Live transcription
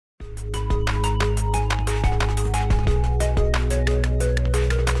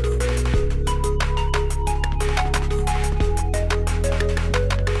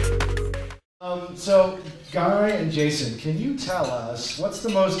So, Guy and Jason, can you tell us what's the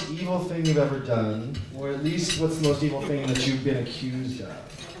most evil thing you've ever done, or at least what's the most evil thing that you've been accused of?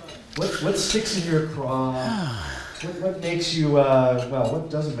 What sticks in your craw? What makes you, well, what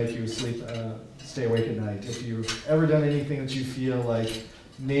doesn't make you stay awake at night? If you've ever done anything that you feel like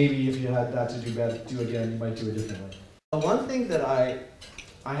maybe if you had that to do again, you might do it differently. One thing that I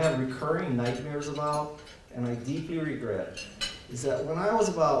have recurring nightmares about, and I deeply regret, is that when I was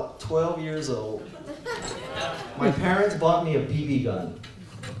about 12 years old, my parents bought me a BB gun.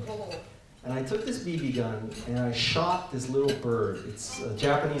 And I took this BB gun and I shot this little bird. It's a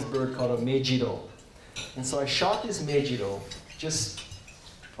Japanese bird called a mejiro. And so I shot this mejiro, just,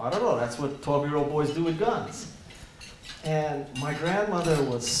 I don't know, that's what 12-year-old boys do with guns. And my grandmother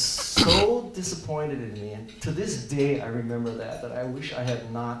was so disappointed in me, and to this day I remember that I wish I had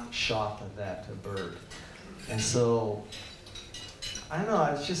not shot that bird. And so, I don't know,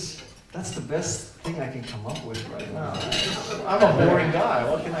 it's just, that's the best thing I can come up with right now. I'm a boring guy,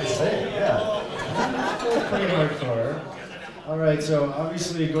 what can I say? Yeah. Pretty hardcore. All right, so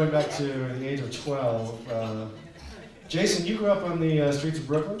obviously going back to the age of 12, Jason, you grew up on the streets of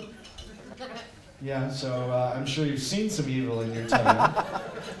Brooklyn? Yeah, so I'm sure you've seen some evil in your time.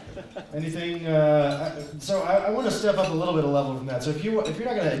 Anything, so I want to step up a little bit of level from that. So if you're not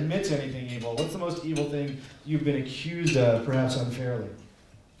going to admit to anything evil, what's the most evil thing you've been accused of, perhaps unfairly?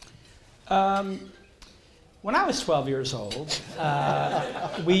 When I was 12 years old,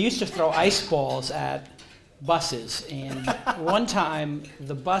 we used to throw ice balls at buses, and one time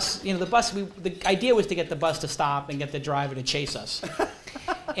the bus, the idea was to get the bus to stop and get the driver to chase us.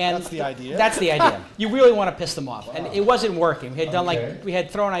 And that's the idea? That's the idea. You really want to piss them off. Wow. And it wasn't working. We had done we had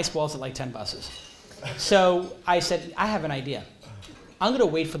thrown ice balls at like 10 buses. So I said, I have an idea. I'm going to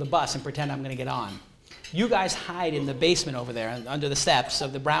wait for the bus and pretend I'm going to get on. You guys hide in the basement over there under the steps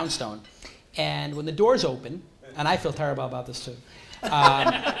of the brownstone. And when the doors open, and I feel terrible about this too,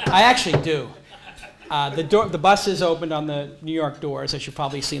 I actually do. The buses opened on the New York doors, as you've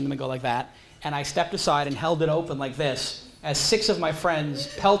probably seen them go like that. And I stepped aside and held it open like this, as 6 of my friends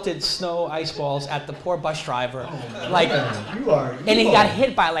pelted snow ice balls at the poor bus driver. Oh, like, and he got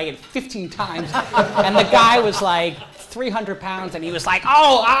hit by like 15 times. And the guy was like 300 pounds, and he was like,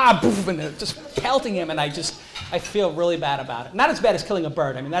 poof, and just pelting him. And I feel really bad about it. Not as bad as killing a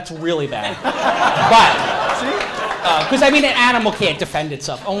bird. I mean, that's really bad. But, because an animal can't defend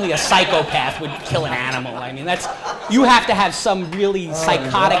itself. Only a psychopath would kill an animal. I mean, you have to have some really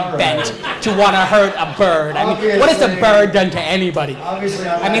psychotic bent to want to hurt a bird. I mean, what has a bird done to anybody?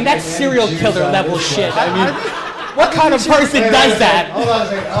 I mean, that's serial killer level shit. I mean, what kind of person does that? Hold on a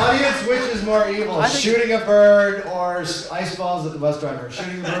second. Audience, which is more evil? Shooting a bird or ice balls at the bus driver?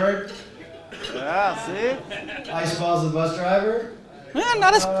 Shooting the bird? Yeah, see? Ice balls at the bus driver? Yeah,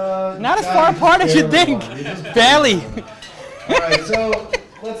 not as far apart as you think. Barely. All right, so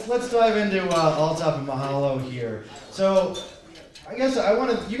let's dive into Alltop and Mahalo here. So I guess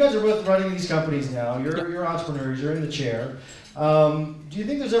you guys are both running these companies now. You're entrepreneurs. You're in the chair. Do you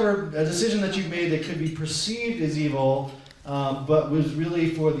think there's ever a decision that you've made that could be perceived as evil, but was really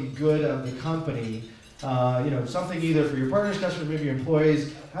for the good of the company? Something either for your partners, customers, maybe your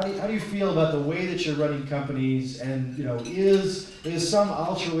employees. How do you feel about the way that you're running companies? And is some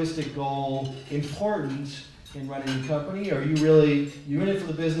altruistic goal important in running a company? Or are you're in it for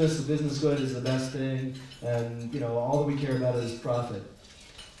the business good is the best thing, and all that we care about is profit?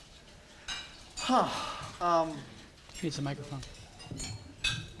 Use the microphone.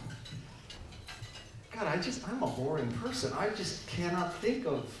 God, I'm a boring person. I just cannot think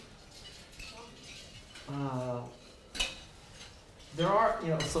of. There are,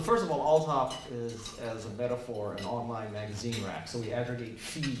 so first of all, Alltop is, as a metaphor, an online magazine rack. So we aggregate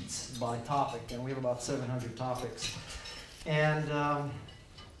feeds by topic, and we have about 700 topics. And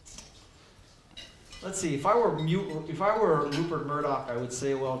let's see, if I were Rupert Murdoch, I would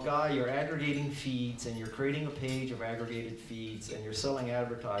say, well, Guy, you're aggregating feeds, and you're creating a page of aggregated feeds, and you're selling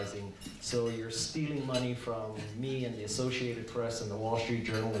advertising, so you're stealing money from me and the Associated Press and the Wall Street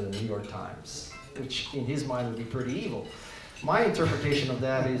Journal and the New York Times, which in his mind would be pretty evil. My interpretation of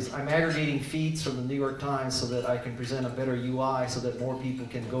that is I'm aggregating feeds from the New York Times so that I can present a better UI so that more people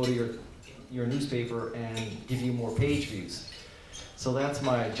can go to your newspaper and give you more page views. So that's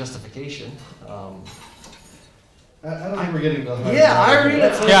my justification. I don't think we're getting to the Yeah, I read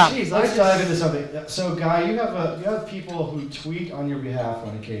it. Let's dive into something. So, Guy, you have people who tweet on your behalf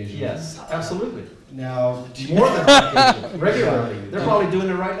on occasion. Yes, absolutely. Now, more than on occasion, regularly. They're probably doing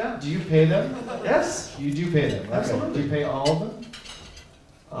it right now. Do you pay them? Yes. You do pay them. Okay. Absolutely. Do you pay all of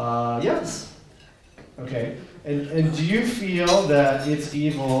them? Yes. Okay. And do you feel that it's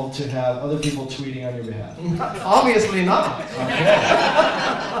evil to have other people tweeting on your behalf? Obviously not.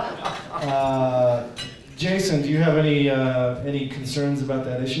 Okay. Jason, do you have any concerns about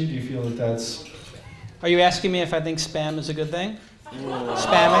that issue? Do you feel that that's... Are you asking me if I think spam is a good thing?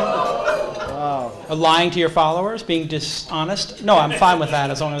 Spamming? Wow. Or lying to your followers? Being dishonest? No, I'm fine with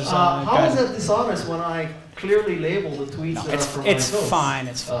that as long as... How is that dishonest when I clearly label the tweets that are from my It's ghost? fine.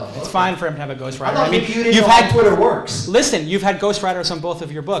 It's fine for him to have a ghostwriter. I thought maybe you didn't you've know had how Twitter works. Listen, you've had ghostwriters on both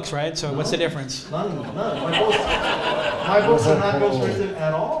of your books, right? So what's the difference? None. My books are not ghostwritten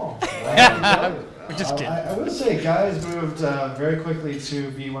at all. We're just kidding. I would say Guy's moved very quickly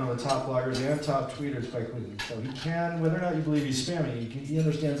to be one of the top bloggers and top tweeters quite quickly. So he can, whether or not you believe he's spamming, he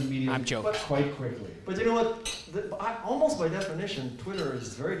understands immediately I'm joking. quite quickly. But you know what? Almost by definition, Twitter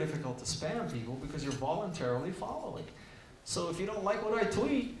is very difficult to spam people because you're voluntarily following. So if you don't like what I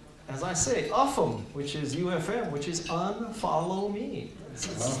tweet, as I say, UFM, which is UFM, which is unfollow me. It's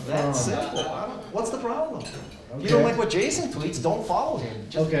that simple. What's the problem? Okay. You don't like what Jason tweets, don't follow him.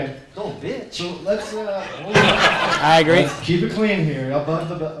 Just don't bitch. So let's... I agree. Let's keep it clean here, above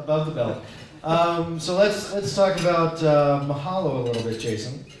the belt. So let's talk about Mahalo a little bit,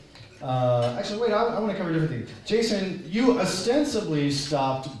 Jason. Actually, wait, I want to cover a different thing. Jason, you ostensibly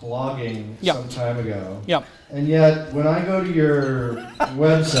stopped blogging some time ago. Yep. And yet, when I go to your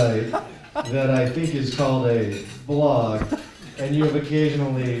website that I think is called a blog, and you have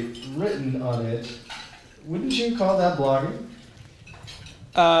occasionally written on it, wouldn't you call that blogging?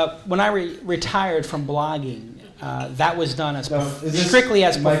 When I retired from blogging, that was done as Is this strictly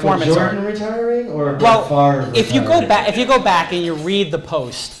as Michael performance Jordan art. retiring or Brett Favre if you retiring? go back and you read the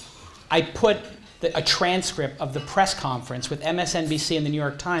post, I put a transcript of the press conference with MSNBC and the New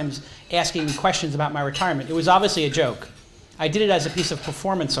York Times asking me questions about my retirement. It was obviously a joke. I did it as a piece of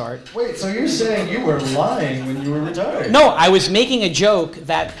performance art. Wait, so you're saying you were lying when you were retired? No, I was making a joke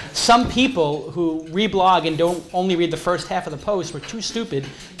that some people who reblog and don't only read the first half of the post were too stupid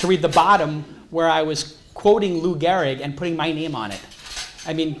to read the bottom where I was quoting Lou Gehrig and putting my name on it.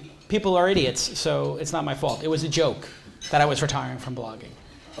 I mean, people are idiots, so it's not my fault. It was a joke that I was retiring from blogging.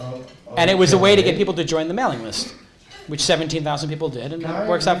 And it was a way to get people to join the mailing list, which 17,000 people did, and it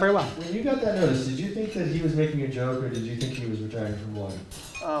works out very well. When you got that notice, did you think that he was making a joke, or did you think he was retiring from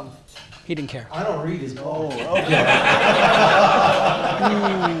blogging? He didn't care. I don't read his blog. Okay.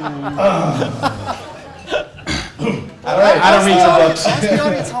 All right. I don't read your books. Ask the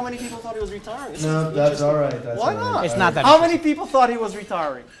audience how many people thought he was retiring. No, that's all right. Why not? It's not that How many people thought he was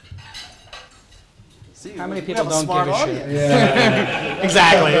retiring? See, How many we people have a don't smart give a shit? audience. Yeah.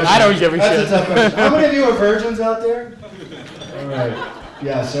 Exactly. I don't give a That's shit. a tough question. How many of you are virgins out there? All right.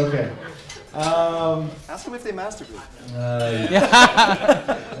 Yes. Okay. Ask them if they masturbate.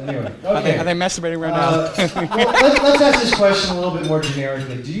 Anyway. Okay. Are they masturbating right now? Well, let's ask this question a little bit more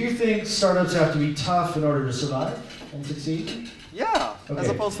generically. Do you think startups have to be tough in order to survive and succeed? Yeah. As Okay.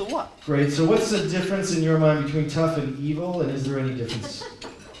 opposed to what? Great. So what's the difference in your mind between tough and evil, and is there any difference?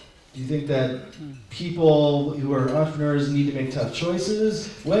 Do you think that people who are entrepreneurs need to make tough choices?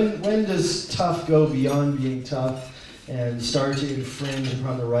 When does tough go beyond being tough and start to infringe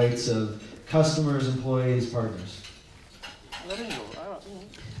upon the rights of customers, employees, partners? Let him go.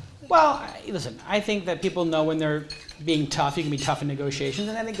 Well, listen, I think that people know when they're being tough. You can be tough in negotiations,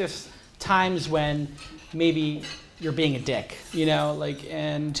 and I think there's times when maybe you're being a dick,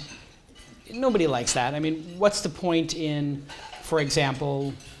 and nobody likes that. I mean, what's the point in, for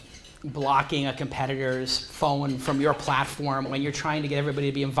example, blocking a competitor's phone from your platform when you're trying to get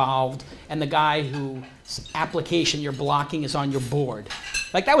everybody to be involved, and the guy whose application you're blocking is on your board?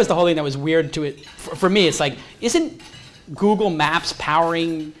 Like, that was the whole thing that was weird to it. For me, it's like, isn't Google Maps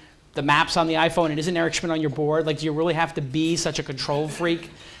powering the maps on the iPhone, and isn't Eric Schmidt on your board? Like, do you really have to be such a control freak?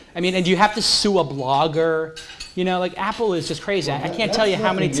 I mean, and do you have to sue a blogger? Apple is just crazy. I can't tell you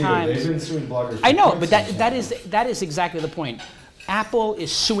how many times. They've been suing bloggers. I know, but that is exactly the point. Apple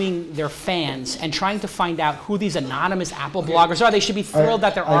is suing their fans and trying to find out who these anonymous Apple bloggers are. They should be thrilled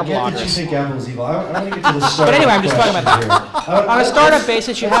that there are I get that you bloggers. think Apple's evil. I want to get to the startup. But anyway, I'm just talking about that. On a startup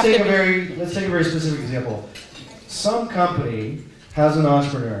basis, you have to Let's take a very specific example. Some company has an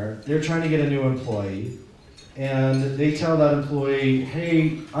entrepreneur. They're trying to get a new employee, and they tell that employee,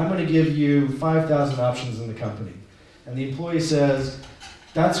 "Hey, I'm going to give you 5,000 options in the company." And the employee says,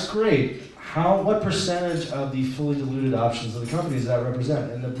 "That's great. What percentage of the fully diluted options of the company does that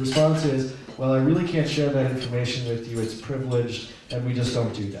represent?" And the response is, "Well, I really can't share that information with you. It's privileged, and we just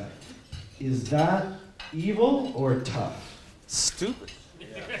don't do that." Is that evil or tough? Stupid.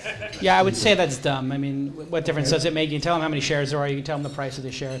 Yeah, I would say that's dumb. I mean, what difference does it make? You can tell them how many shares there are. You can tell them the price of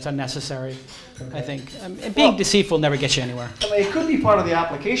the share. It's unnecessary, I think. And being deceitful never gets you anywhere. I mean, it could be part of the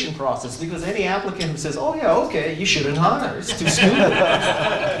application process because any applicant who says, "Oh yeah, okay," you shouldn't hire. It's too stupid.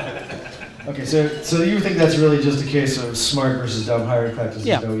 Okay, so you think that's really just a case of smart versus dumb hiring practices?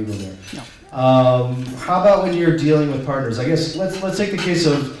 Yeah. No evil there. No. How about when you're dealing with partners? I guess let's take the case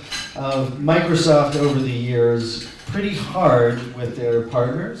of Microsoft over the years. Pretty hard with their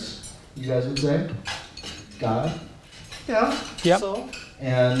partners, you guys would say? God? Yeah. Yep. So.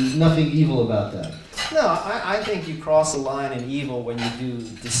 And nothing evil about that. No, I think you cross the line in evil when you do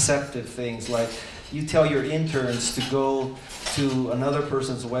deceptive things like you tell your interns to go to another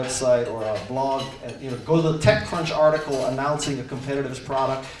person's website or a blog, and, go to the TechCrunch article announcing a competitor's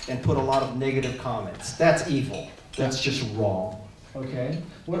product and put a lot of negative comments. That's evil. That's just wrong. Okay.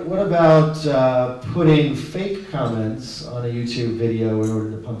 What about putting fake comments on a YouTube video in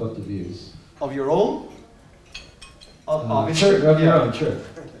order to pump up the views? Of your own? Obviously. Sure, of your own, sure.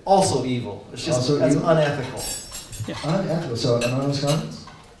 Also evil. It's just that's unethical. Yeah. Unethical. So anonymous comments?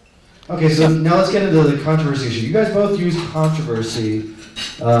 Okay, so now let's get into the controversy issue. You guys both use controversy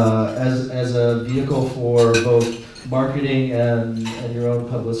as a vehicle for both marketing and your own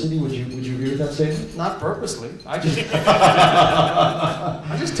publicity. Would you agree with that statement? Not purposely. I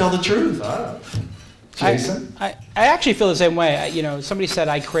just tell the truth. I don't know. Jason? I actually feel the same way. Somebody said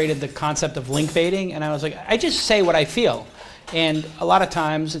I created the concept of link baiting, and I was like, I just say what I feel. And a lot of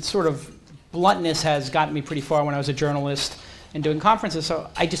times, it's sort of bluntness has gotten me pretty far when I was a journalist and doing conferences, so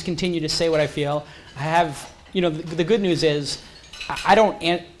I just continue to say what I feel. I have, the good news is,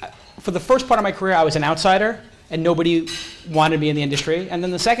 for the first part of my career, I was an outsider, and nobody wanted me in the industry. And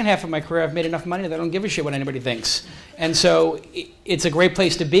then the second half of my career, I've made enough money that I don't give a shit what anybody thinks. And so it's a great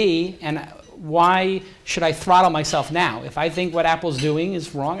place to be, and why should I throttle myself now? If I think what Apple's doing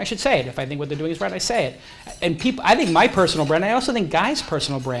is wrong, I should say it. If I think what they're doing is right, I say it. And I think my personal brand, I also think Guy's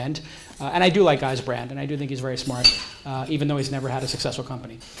personal brand, and I do like Guy's brand, and I do think he's very smart, even though he's never had a successful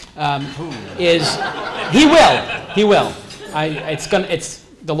company, is he will. It's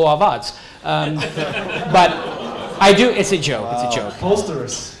the law of odds. But I do. It's a joke. It's a joke.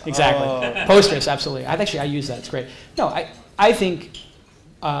 Posterous. Exactly. Posterous. Absolutely. I use that. It's great. No, I think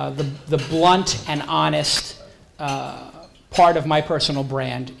the blunt and honest part of my personal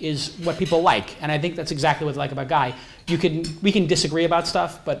brand is what people like, and I think that's exactly what I like about Guy. We can disagree about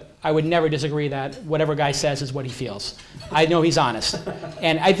stuff, but I would never disagree that whatever Guy says is what he feels. I know he's honest,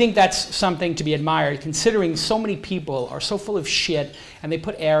 and I think that's something to be admired, considering so many people are so full of shit and they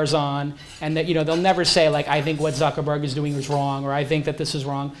put airs on, and that they'll never say like I think what Zuckerberg is doing is wrong, or I think that this is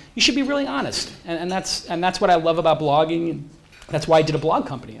wrong. You should be really honest, and that's what I love about blogging. That's why I did a blog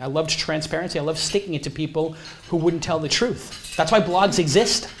company. I loved transparency. I loved sticking it to people who wouldn't tell the truth. That's why blogs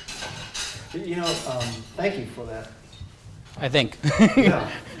exist. Thank you for that. I think.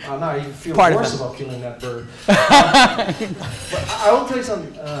 Yeah. Now you feel Part worse about killing that bird. But I will tell you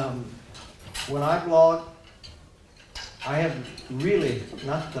something. When I blog, I have really,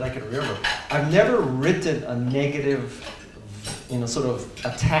 not that I can remember, I've never written a negative, sort of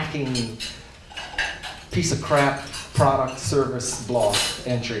attacking piece of crap product, service, blog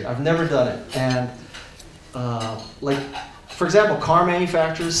entry. I've never done it. And for example, car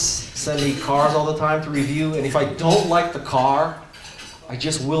manufacturers send me cars all the time to review, and if I don't like the car, I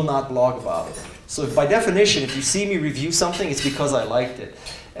just will not blog about it. So by definition, if you see me review something, it's because I liked it.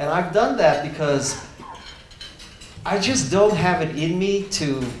 And I've done that because I just don't have it in me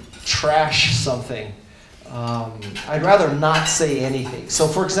to trash something. I'd rather not say anything. So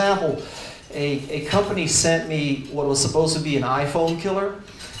for example, a company sent me what was supposed to be an iPhone killer,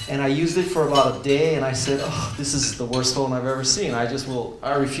 and I used it for about a day, and I said, "Oh, this is the worst phone I've ever seen." I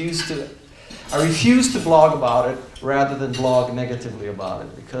refuse to blog about it rather than blog negatively about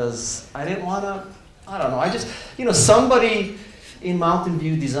it because I didn't want to. I don't know. Somebody in Mountain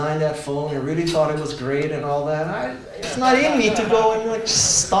View designed that phone and really thought it was great and all that. It's not in me to go and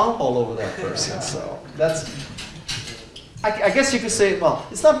stomp all over that person. So that's. I guess you could say, well,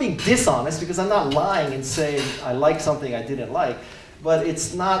 it's not being dishonest because I'm not lying and saying I like something I didn't like, but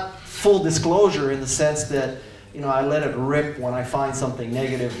it's not full disclosure in the sense that I let it rip when I find something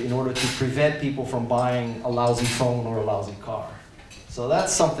negative in order to prevent people from buying a lousy phone or a lousy car. So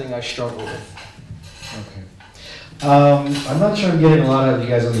that's something I struggle with. Okay. I'm not sure I'm getting a lot out of you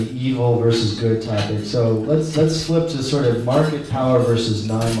guys on the evil versus good topic, so let's flip to sort of market power versus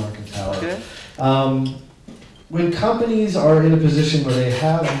non-market power. Okay. When companies are in a position where they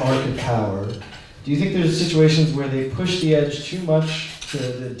have market power, do you think there's situations where they push the edge too much to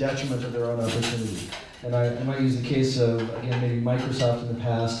the detriment of their own opportunity? and I might use the case of, again, maybe Microsoft in the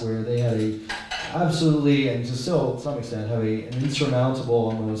past, where they had a absolutely, and to still to some extent, have an insurmountable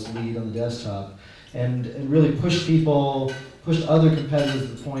almost lead on the desktop, and really pushed other competitors to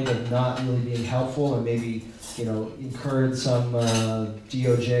the point of not really being helpful, and maybe incurred some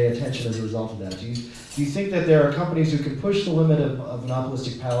DOJ attention as a result of that. Do you think that there are companies who can push the limit of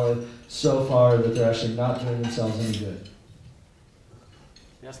monopolistic power so far that they're actually not doing themselves any good?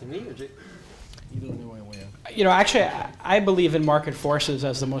 You asking me or Jake? Actually, I believe in market forces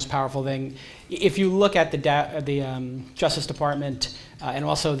as the most powerful thing. If you look at the Justice Department and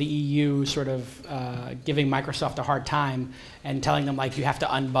also the EU sort of giving Microsoft a hard time and telling them, like, you have to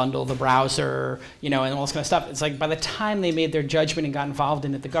unbundle the browser, and all this kind of stuff, it's like by the time they made their judgment and got involved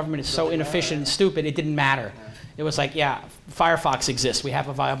in it, the government is so inefficient and stupid, it didn't matter. It was like, yeah, Firefox exists. We have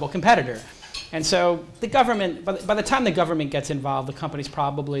a viable competitor. And so the government, by the time the government gets involved, the company's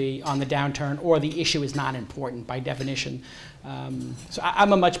probably on the downturn, or the issue is not important by definition. So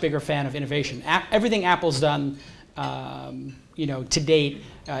I'm a much bigger fan of innovation. Everything Apple's done, to date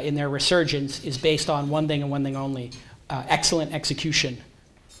in their resurgence is based on one thing and one thing only: excellent execution.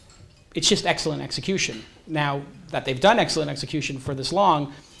 It's just excellent execution. Now that they've done excellent execution for this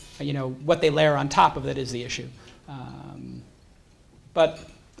long, what they layer on top of it is the issue. But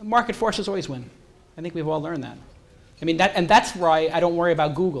market forces always win. I think we've all learned that. I mean, that's why I don't worry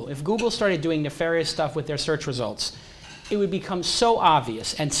about Google. If Google started doing nefarious stuff with their search results, it would become so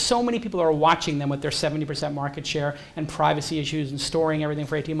obvious, and so many people are watching them with their 70% market share and privacy issues and storing everything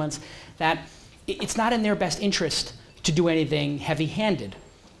for 18 months, that it's not in their best interest to do anything heavy-handed.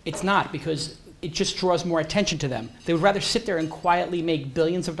 It's not, because it just draws more attention to them. They would rather sit there and quietly make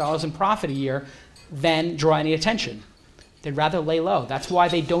billions of dollars in profit a year than draw any attention. They'd rather lay low. That's why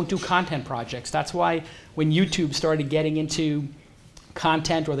they don't do content projects. That's why when YouTube started getting into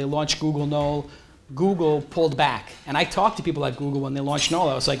content, or they launched Google Knoll, Google pulled back. And I talked to people at Google when they launched Knoll.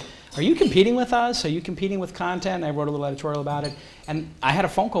 I was like, are you competing with us? Are you competing with content? I wrote a little editorial about it. And I had a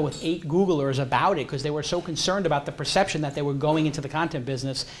phone call with 8 Googlers about it, because they were so concerned about the perception that they were going into the content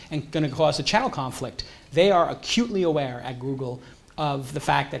business and going to cause a channel conflict. They are acutely aware at Google of the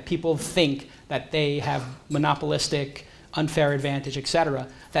fact that people think that they have monopolistic, unfair advantage, et cetera,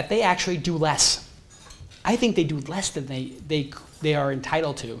 that they actually do less. I think they do less than they are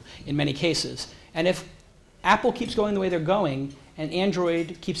entitled to in many cases. And if Apple keeps going the way they're going, and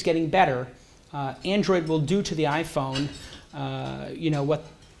Android keeps getting better, Android will do to the iPhone,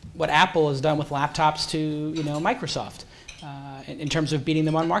 what Apple has done with laptops to Microsoft in terms of beating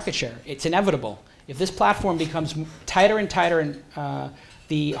them on market share. It's inevitable. If this platform becomes tighter and tighter, and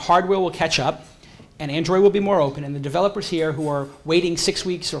the hardware will catch up, and Android will be more open, and the developers here who are waiting 6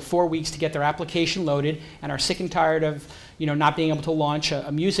 weeks or 4 weeks to get their application loaded and are sick and tired of not being able to launch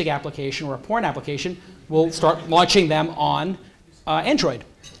a music application or a porn application, will start launching them on Android.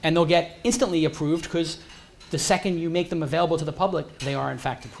 And they'll get instantly approved, because the second you make them available to the public, they are in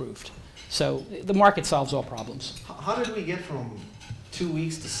fact approved. So the market solves all problems. How did we get from 2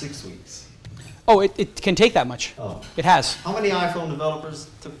 weeks to 6 weeks? Oh, it can take that much. Oh. It has. How many iPhone developers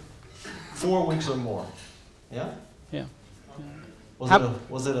took 4 weeks or more? Yeah? Yeah. What?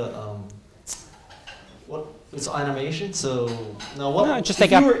 It's animation. So now, what? No, just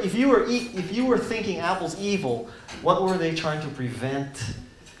if you were thinking Apple's evil, what were they trying to prevent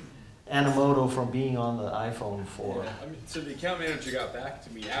Animoto from being on the iPhone for? Yeah, so the account manager got back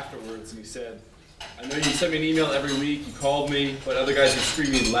to me afterwards, and he said, I know you send me an email every week, you called me, but other guys were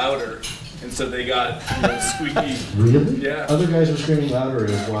screaming louder, and so they got squeaky. Really? Yeah. Other guys were screaming louder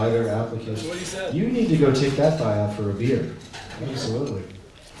is why their application. That's what he said. You need to go take that guy out for a beer. Absolutely.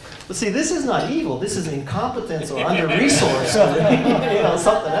 But see, this is not evil. This is incompetence or under-resourced, or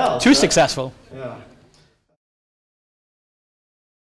something else. Too successful. Yeah.